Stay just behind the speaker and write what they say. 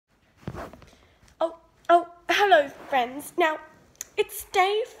Hello, friends. Now, it's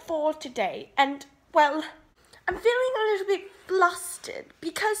day 4 today, and, well, I'm feeling a little bit flustered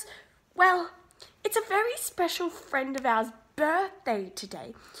because, well, it's a very special friend of ours' birthday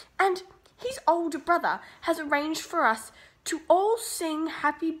today, and his older brother has arranged for us to all sing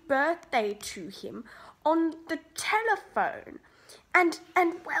happy birthday to him on the telephone. And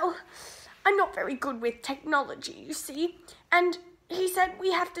well, I'm not very good with technology, you see, and he said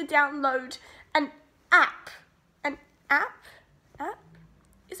we have to download an app. An app? App?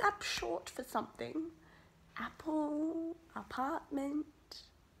 Is app short for something? Apple? Apartment?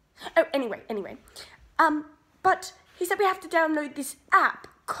 Oh, anyway. But he said we have to download this app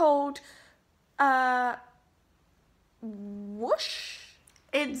called, Whoosh?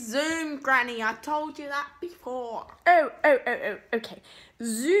 It's Zoom, Granny. I told you that before. Oh, okay.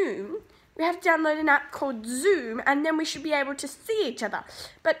 Zoom. We have to download an app called Zoom, and then we should be able to see each other.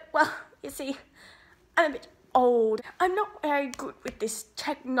 But, well, you see, I'm a bit old. I'm not very good with this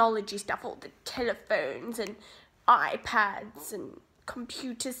technology stuff, all the telephones and iPads and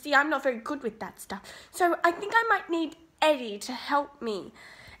computers. See, I'm not very good with that stuff. So I think I might need Eddie to help me.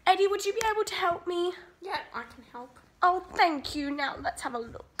 Eddie, would you be able to help me? Yeah, I can help. Oh, thank you. Now let's have a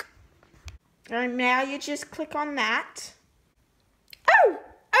look. And now you just click on that. Oh,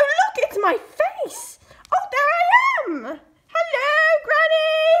 look, it's my face. Oh, there I am. Hello, Granny.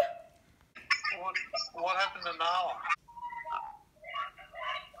 What happened to Nala?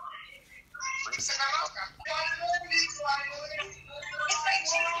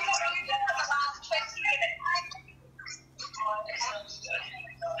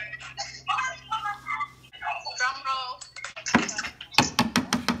 Drum roll.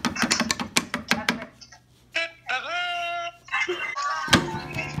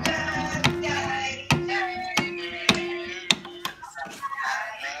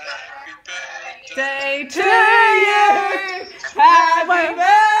 Day to you. Happy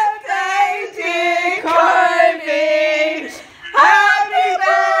birthday, dear Kobe. Happy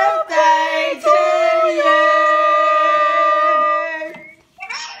birthday to you.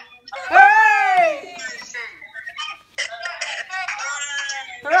 Hooray!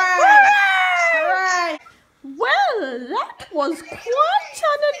 Hooray! Well, that was quite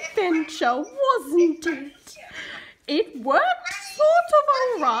an adventure, wasn't it? It worked sort of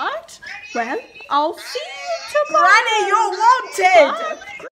all right. Well, I'll see you tomorrow. Granny, you're wanted. Bye.